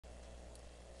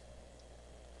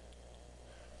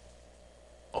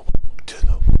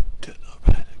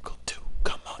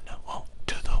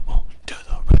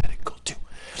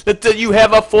Until you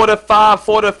have a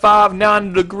 45,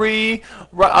 90 degree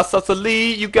right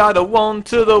isosceles, you got a 1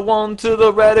 to the 1 to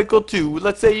the radical 2.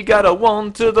 Let's say you got a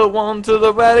 1 to the 1 to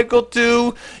the radical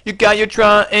 2. You got your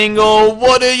triangle.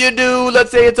 What do?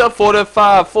 Let's say it's a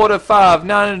 45,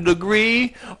 90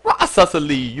 degree right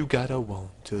isosceles. You got a 1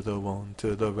 to the 1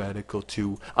 to the radical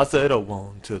 2. I said a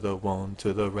 1 to the 1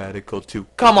 to the radical 2.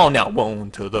 Come on now.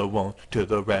 1 to the 1 to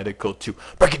the radical 2.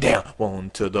 Break it down. 1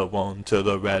 to the 1 to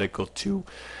the radical 2.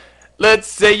 Let's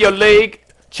say your leg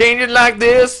change it like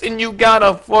this, and you got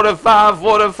a 45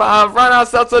 right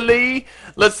isosceles.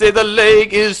 Let's say the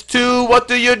leg is 2. What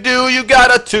do? You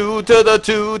got a 2 to the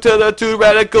 2 to the 2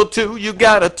 radical 2. You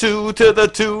got a 2 to the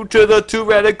 2 to the 2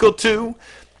 radical 2.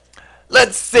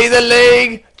 Let's say the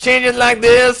leg changes like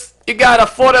this. You got a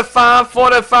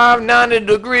 45, 90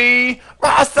 degree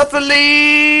right isosceles.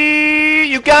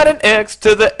 You got an x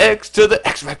to the x to the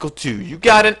x radical 2. You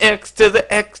got an x to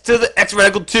the x to the x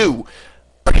radical 2.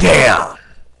 Break it down.